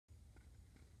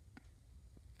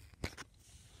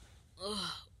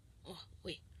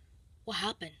Wait, what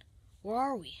happened? Where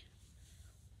are we?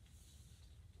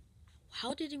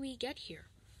 How did we get here?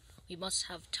 We must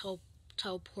have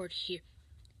teleport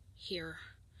here.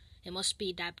 It must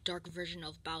be that dark version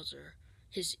of Bowser.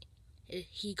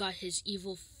 He got his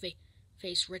evil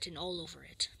face written all over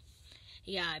it.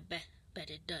 Yeah, I bet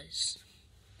it does.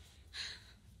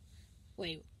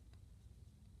 Wait,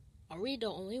 are we the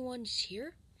only ones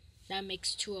here? That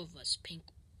makes two of us, Pink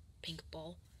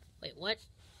Ball. Wait, what?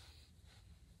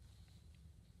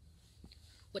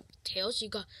 What, Tails? You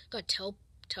got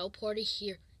teleported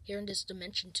here in this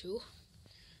dimension too?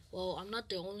 Well, I'm not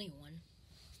the only one.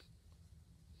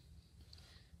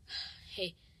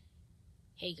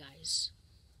 Hey guys.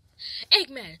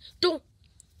 Eggman, don't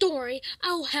worry.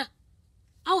 I'll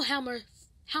hammer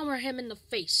him in the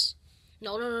face.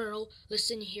 No.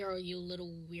 Listen here, you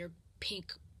little weird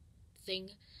pink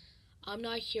thing. I'm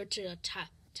not here to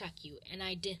attack you, and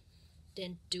I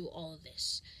didn't do all of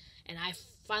this. And I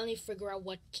finally figured out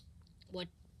what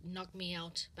knocked me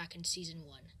out back in season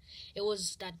 1. It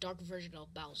was that dark version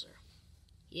of Bowser.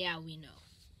 Yeah, we know.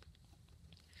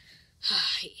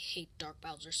 I hate Dark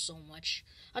Bowser so much.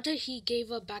 I thought he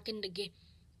gave up back in the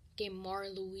game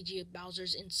Mario Luigi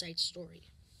Bowser's Inside Story.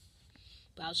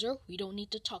 Bowser, we don't need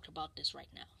to talk about this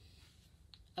right now.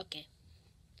 Okay.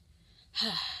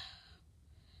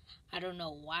 I don't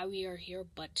know why we are here,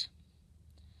 but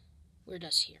we're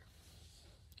just here.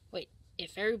 Wait,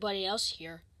 if everybody else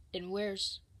here, then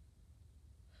where's...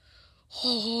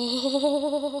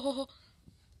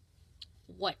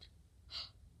 What?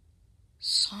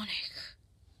 Sonic.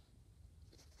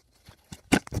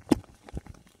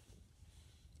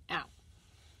 Ow.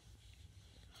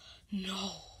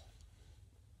 No.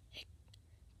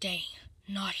 Dang,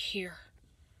 not here.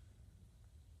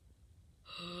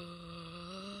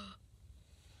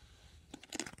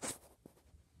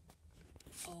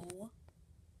 Oh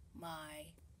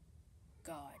my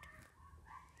God.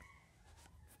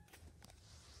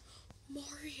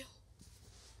 Mario.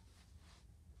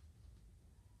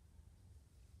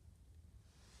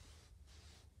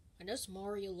 Why does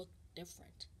Mario look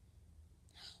different?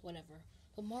 Whatever.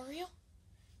 But Mario?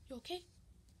 You okay?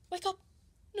 Wake up!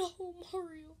 No,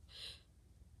 Mario.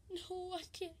 No, I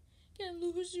can't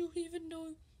lose you even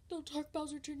though Dark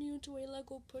Bowser turned you into a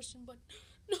Lego person, but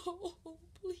no,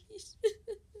 please.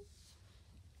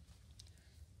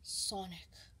 Sonic.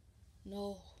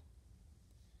 No.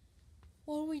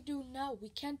 What do we do now? We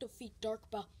can't defeat Dark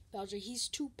Bowser. He's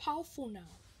too powerful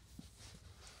now.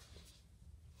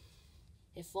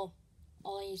 If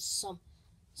only some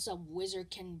wizard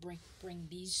can bring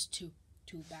these two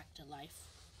back to life.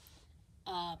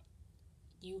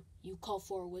 You call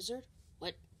for a wizard?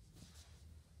 What?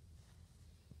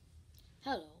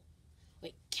 Hello.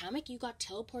 Wait, Kamek, you got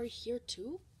teleported here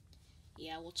too?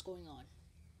 Yeah, what's going on?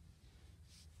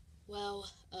 Well,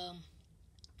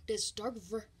 this dark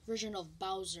version of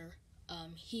Bowser,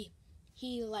 he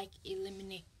like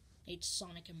eliminates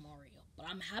Sonic and Mario. But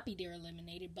I'm happy they're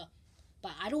eliminated, but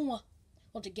I don't want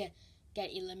to get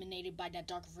eliminated by that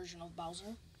dark version of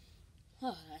Bowser.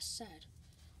 Oh, that's sad.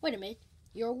 Wait a minute,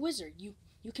 you're a wizard. You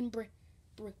can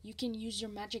you can use your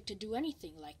magic to do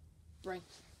anything, like bring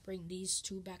these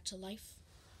two back to life.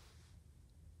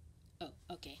 Oh,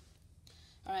 okay.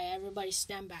 All right, everybody,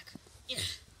 stand back.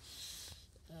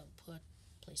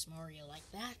 Place Mario like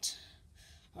that.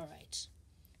 All right.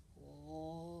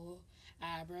 Oh,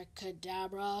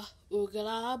 abracadabra,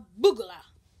 oogala, boogala.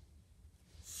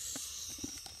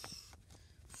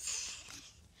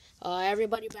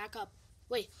 Everybody back up.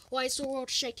 Wait, why is the world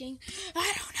shaking?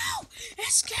 I don't know.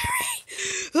 It's scary.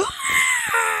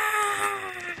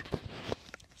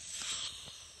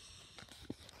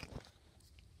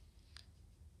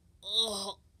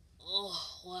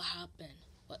 What happened?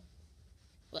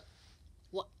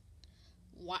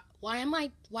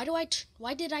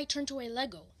 Why did I turn to a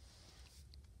Lego?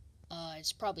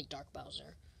 It's probably Dark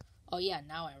Bowser. Oh yeah,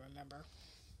 now I remember.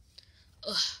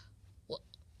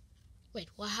 Wait,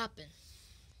 what happened?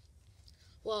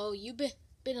 Well, you've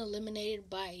been eliminated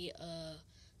by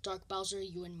Dark Bowser,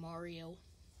 you and Mario.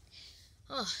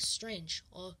 Strange.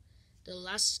 Well, the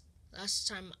last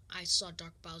time I saw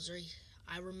Dark Bowser,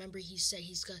 I remember he said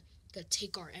he's gonna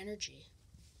take our energy.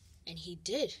 And he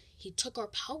did. He took our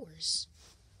powers.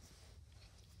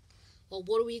 Well,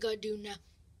 what are we gonna do now?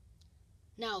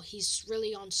 Now he's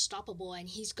really unstoppable, and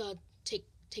he's gonna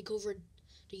take over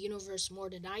the universe more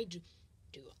than I do.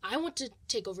 I want to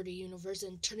take over the universe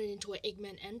and turn it into an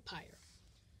Eggman empire.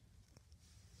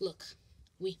 Look,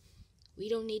 we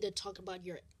don't need to talk about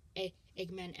your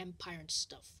Eggman empire and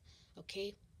stuff,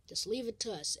 okay? Just leave it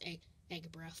to us,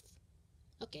 Egg Breath.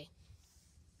 Okay,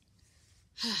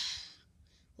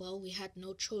 Well, we had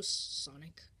no choice,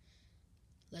 Sonic.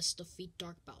 Let's defeat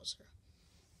Dark Bowser.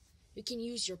 You can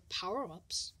use your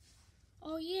power-ups.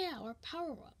 Oh yeah, our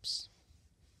power-ups.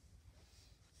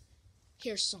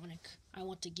 Here, Sonic, I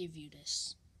want to give you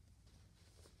this.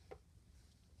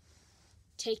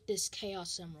 Take this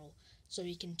Chaos Emerald so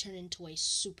you can turn into a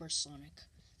Super Sonic.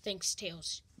 Thanks,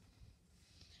 Tails.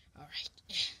 Alright.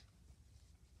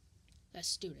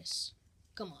 Let's do this.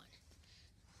 Come on.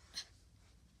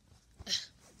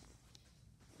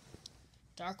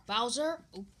 Dark Bowser?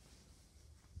 Oop.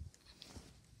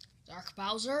 Dark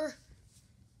Bowser?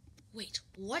 Wait,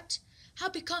 what? How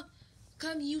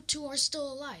come you two are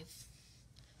still alive?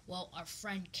 Well, our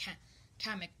friend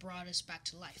Kamek brought us back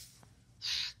to life.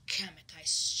 Kamek, I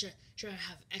should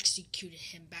have executed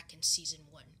him back in Season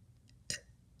 1.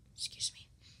 Excuse me.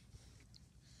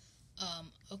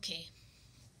 Okay.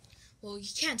 Well, you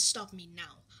can't stop me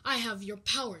now. I have your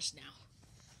powers now.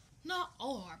 Not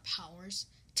all our powers.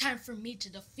 Time for me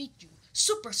to defeat you.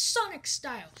 Supersonic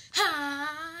style. Ha!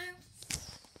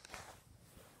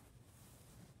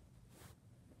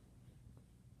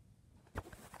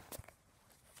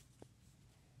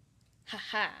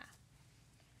 Ha-ha.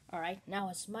 Alright, now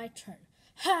it's my turn.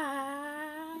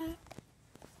 Ha!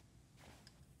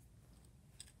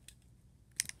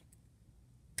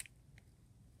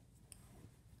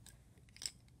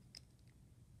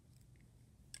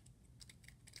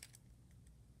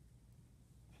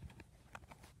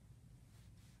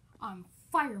 I'm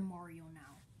Fire Mario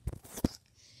now.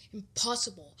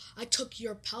 Impossible. I took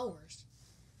your powers.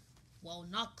 Well,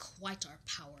 not quite our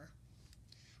power.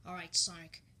 Alright,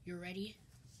 Sonic, you ready?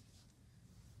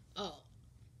 Oh.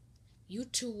 You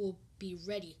two will be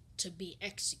ready to be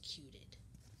executed.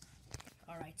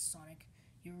 Alright, Sonic,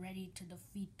 you ready to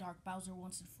defeat Dark Bowser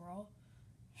once and for all?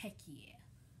 Heck yeah.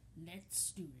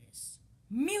 Let's do this.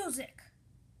 Music!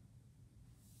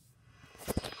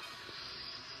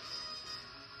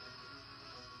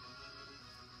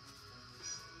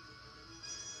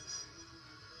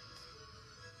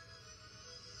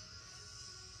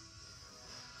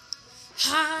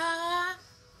 Ha!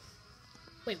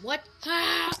 Wait, what?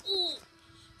 Ha! Ooh!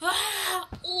 Ha!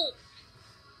 Ooh!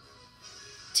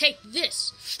 Take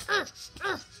this. How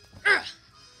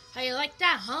you like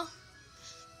that, huh?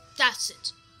 That's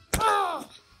it. Oh!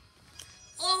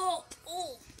 Oh!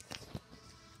 Oh!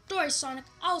 Don't worry, Sonic.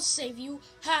 I'll save you.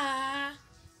 Ha!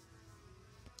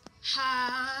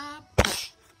 Ha!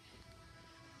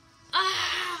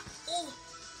 Ah! Oh!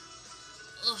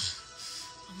 Ugh.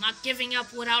 I'm not giving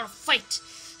up without a fight.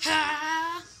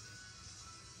 Ha!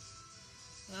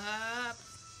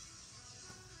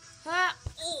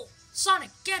 Oh! Sonic,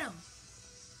 get him!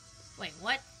 Wait,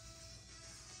 what?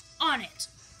 On it!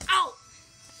 Ow!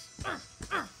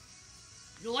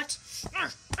 You know what?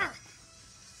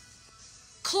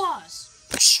 Claws!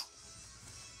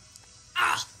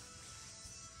 Ah!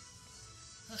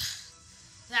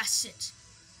 That's it.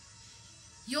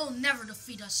 You'll never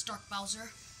defeat us, Dark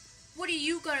Bowser. What are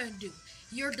you gonna do?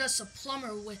 You're just a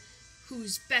plumber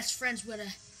who's best friends with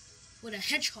a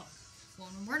hedgehog. Well,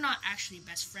 we're not actually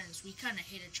best friends. We kind of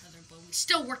hate each other, but we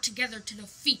still work together to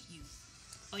defeat you.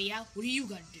 Oh yeah? What are you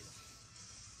gonna do?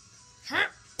 Huh?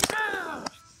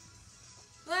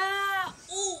 Ah!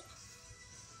 Ooh!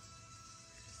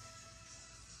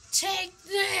 Take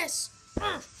this!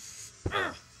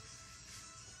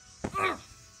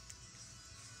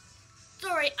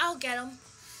 Sorry, I'll get him.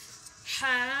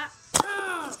 Ha!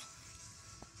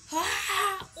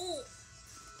 Ha! Ooh!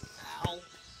 Ow!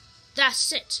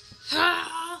 That's it.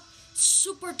 Ha!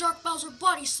 Super Dark Bowser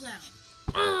Body Slam.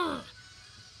 Wow!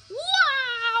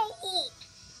 Ooh.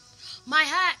 My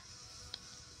hat.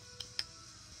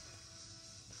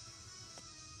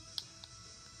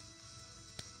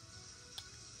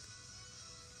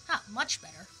 Much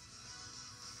better.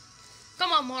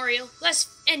 Come on, Mario. Let's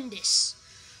end this.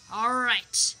 All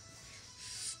right.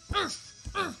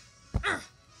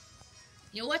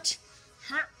 You know what?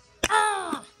 Ha!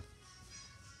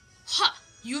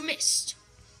 You missed.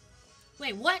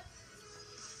 Wait, what?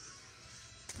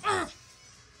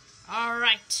 All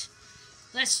right.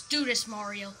 Let's do this,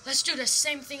 Mario. Let's do the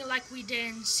same thing like we did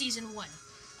in Season 1.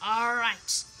 All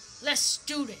right. Let's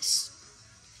do this.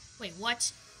 Wait,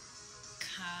 what?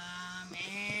 Come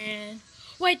in.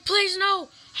 Wait, please, no.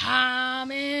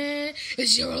 Come in.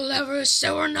 Is your level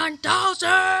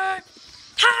 7,9,000?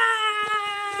 Ha!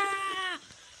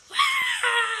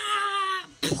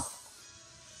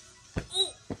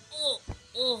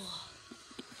 Oh.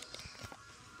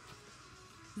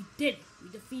 We did it. We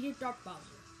defeated Dark Bowser.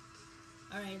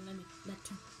 Alright, let me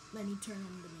turn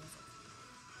on the music.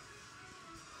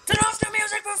 Turn off the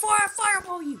music, before I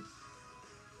fireball you!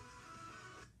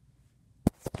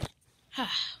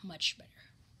 Much better.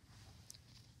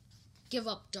 Give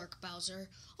up, Dark Bowser.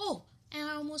 Oh, and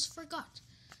I almost forgot.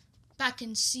 Back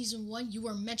in Season 1, you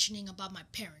were mentioning about my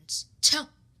parents. Tell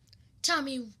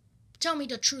me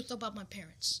the truth about my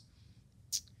parents.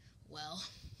 Well,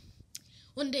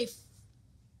 one day,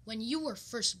 when you were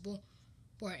first born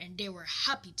and they were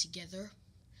happy together,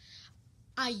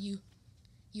 I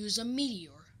used a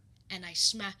meteor and I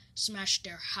smashed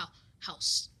their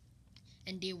house,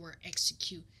 and they were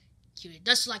executed.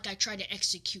 Just like I tried to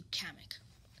execute Kamek.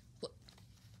 What?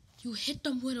 You hit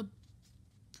them with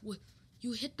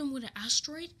an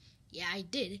asteroid? Yeah, I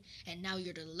did, and now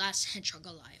you're the last hedgehog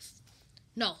alive.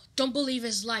 No, don't believe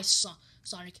his lies,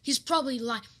 Sonic. He's probably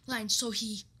lying so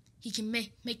he can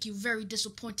make you very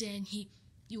disappointed, and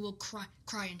you will cry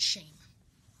in shame.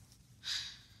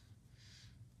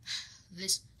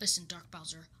 Listen, Dark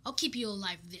Bowser, I'll keep you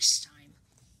alive this time.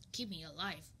 Keep me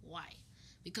alive? Why?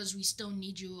 Because we still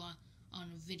need you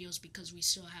on videos, because we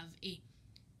still have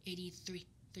 83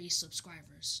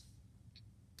 subscribers.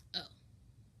 Oh.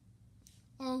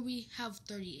 Or we have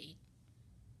 38.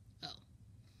 Oh.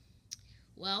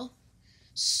 Well,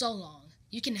 so long.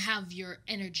 You can have your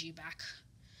energy back.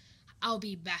 I'll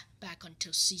be back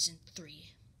until Season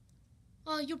 3.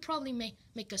 Well, you'll probably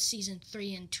make a Season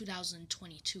 3 in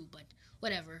 2022, but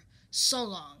whatever. So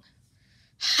long.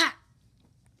 Ha!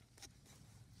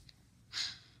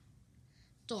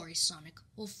 Don't worry, Sonic.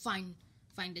 We'll find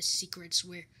the secrets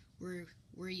where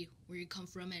you come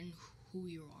from and who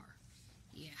you are.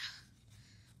 Yeah.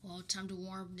 Well, time to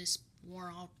war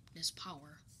out this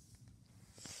power.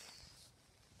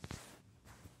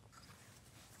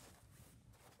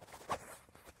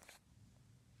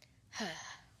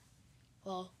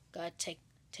 Well, gotta take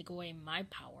away my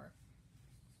power.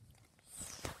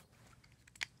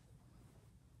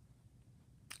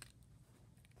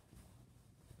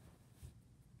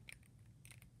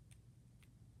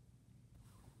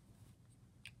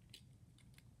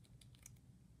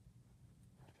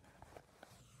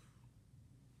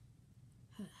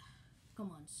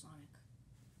 Come on, Sonic.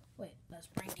 Wait, let's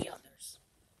bring the others.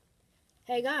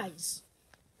 Hey, guys.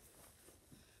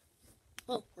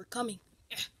 Oh, we're coming.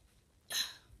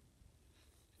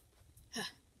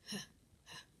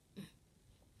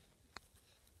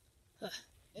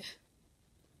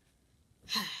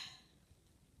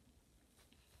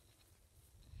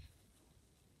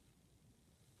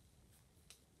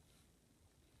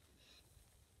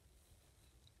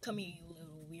 Come here, you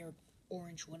little weird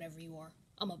orange whatever you are.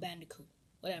 I'm a bandicoot.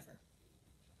 Whatever.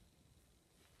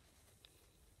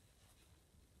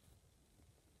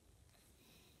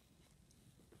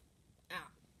 Ow.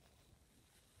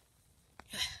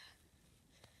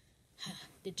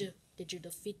 Did you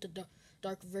defeat the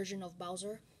dark version of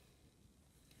Bowser?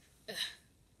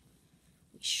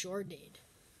 We sure did.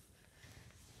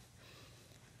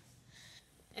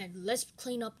 And let's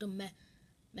clean up the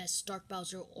mess Dark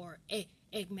Bowser or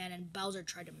Eggman and Bowser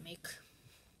tried to make.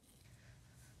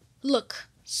 Look,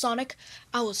 Sonic,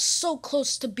 I was so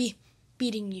close to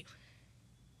beating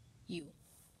you.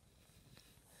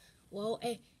 Well,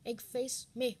 Eggface,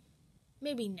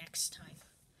 maybe next time.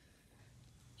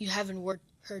 You haven't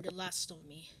heard the last of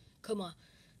me. Come on,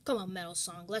 Metal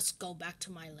Sonic, let's go back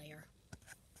to my lair.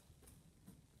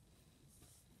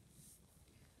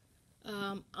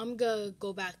 I'm gonna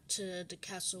go back to the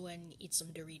castle and eat some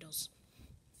Doritos.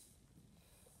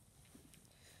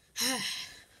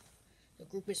 The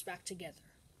group is back together.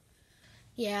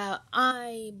 Yeah,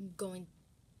 I'm going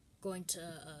to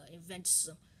invent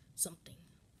something.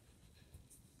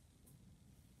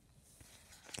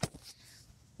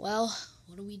 Well,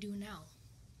 what do we do now?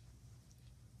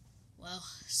 Well,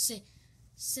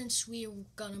 since we're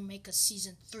gonna make a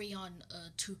Season 3 on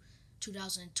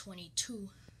 2022,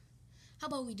 how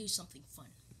about we do something fun?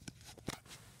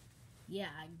 Yeah,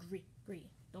 I agree.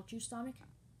 Don't you, Sonic?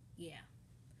 Yeah.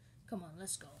 Come on,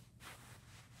 let's go.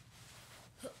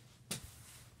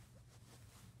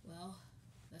 Well,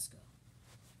 let's go.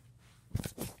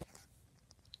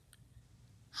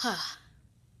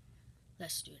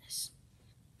 Let's do this.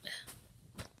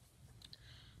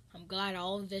 I'm glad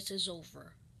all of this is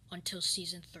over until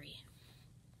Season 3.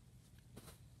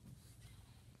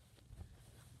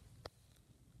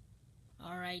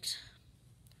 Alright,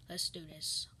 let's do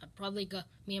this.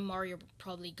 Me and Mario are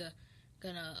probably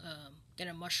gonna get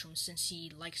a mushroom since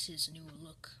he likes his new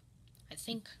look. I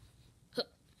think.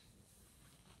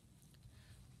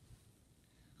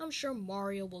 I'm sure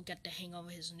Mario will get the hang of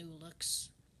his new looks.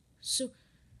 Soon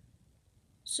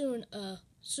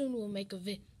we'll make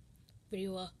a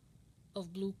video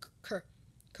of Blue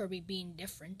Kirby being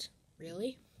different.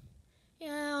 Really?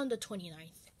 Yeah, on the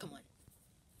 29th. Come on.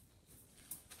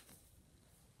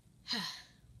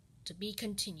 To be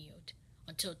continued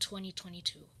until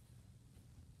 2022.